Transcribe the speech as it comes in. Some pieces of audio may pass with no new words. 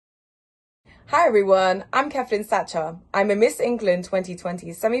Hi everyone, I'm Keflyn Sachar. I'm a Miss England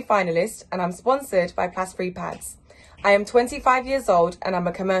 2020 semi-finalist and I'm sponsored by Plus Free Pads. I am 25 years old and I'm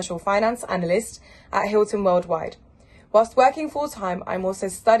a commercial finance analyst at Hilton Worldwide. Whilst working full-time, I'm also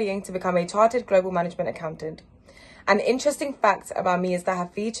studying to become a chartered global management accountant. An interesting fact about me is that I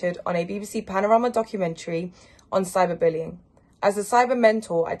have featured on a BBC Panorama documentary on cyberbullying. As a cyber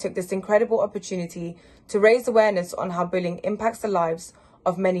mentor, I took this incredible opportunity to raise awareness on how bullying impacts the lives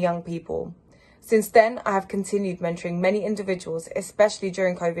of many young people. Since then, I have continued mentoring many individuals, especially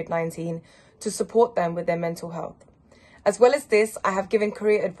during COVID-19, to support them with their mental health. As well as this, I have given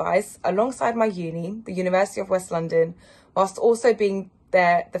career advice alongside my uni, the University of West London, whilst also being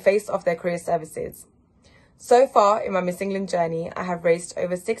the face of their career services. So far in my Miss England journey, I have raised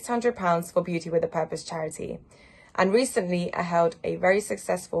over £600 for Beauty with a Purpose charity. And recently, I held a very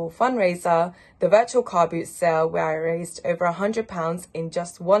successful fundraiser, the virtual car boot sale, where I raised over £100 in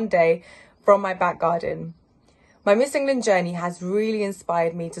just one day from my back garden. My Miss England journey has really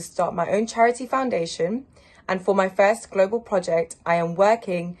inspired me to start my own charity foundation, and for my first global project, I am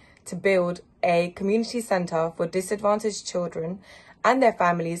working to build a community centre for disadvantaged children and their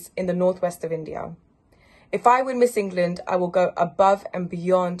families in the northwest of India. If I win Miss England, I will go above and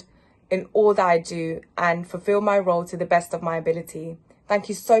beyond in all that I do and fulfill my role to the best of my ability. Thank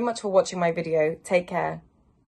you so much for watching my video. Take care.